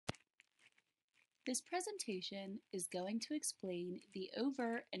This presentation is going to explain the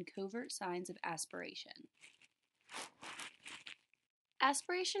overt and covert signs of aspiration.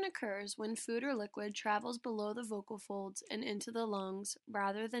 Aspiration occurs when food or liquid travels below the vocal folds and into the lungs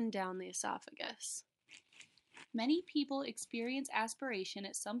rather than down the esophagus. Many people experience aspiration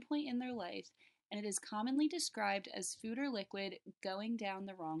at some point in their life, and it is commonly described as food or liquid going down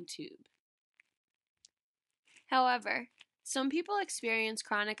the wrong tube. However, some people experience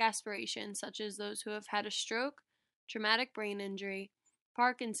chronic aspiration, such as those who have had a stroke, traumatic brain injury,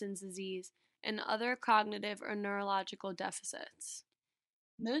 Parkinson's disease, and other cognitive or neurological deficits.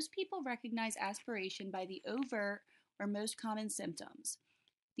 Most people recognize aspiration by the overt or most common symptoms.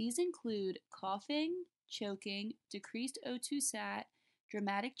 These include coughing, choking, decreased O2 sat,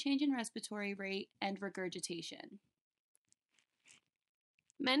 dramatic change in respiratory rate, and regurgitation.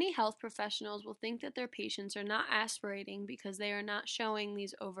 Many health professionals will think that their patients are not aspirating because they are not showing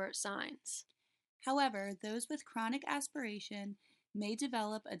these overt signs. However, those with chronic aspiration may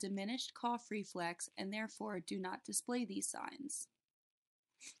develop a diminished cough reflex and therefore do not display these signs.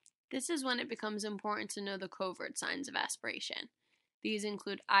 This is when it becomes important to know the covert signs of aspiration. These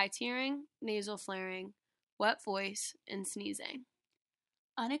include eye tearing, nasal flaring, wet voice, and sneezing.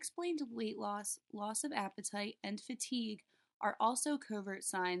 Unexplained weight loss, loss of appetite, and fatigue are also covert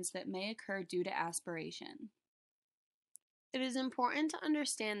signs that may occur due to aspiration. It is important to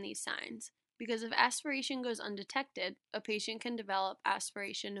understand these signs because if aspiration goes undetected, a patient can develop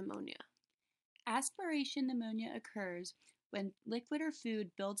aspiration pneumonia. Aspiration pneumonia occurs when liquid or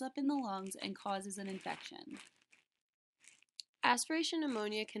food builds up in the lungs and causes an infection. Aspiration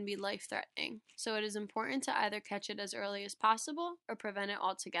pneumonia can be life-threatening, so it is important to either catch it as early as possible or prevent it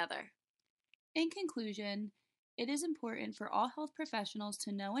altogether. In conclusion, it is important for all health professionals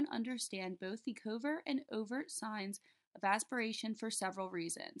to know and understand both the covert and overt signs of aspiration for several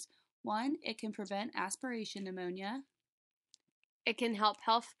reasons. One, it can prevent aspiration pneumonia. It can help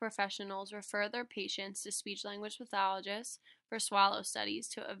health professionals refer their patients to speech-language pathologists for swallow studies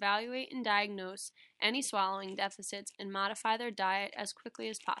to evaluate and diagnose any swallowing deficits and modify their diet as quickly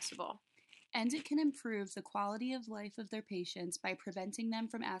as possible. And it can improve the quality of life of their patients by preventing them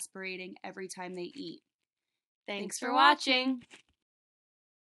from aspirating every time they eat. Thanks for watching!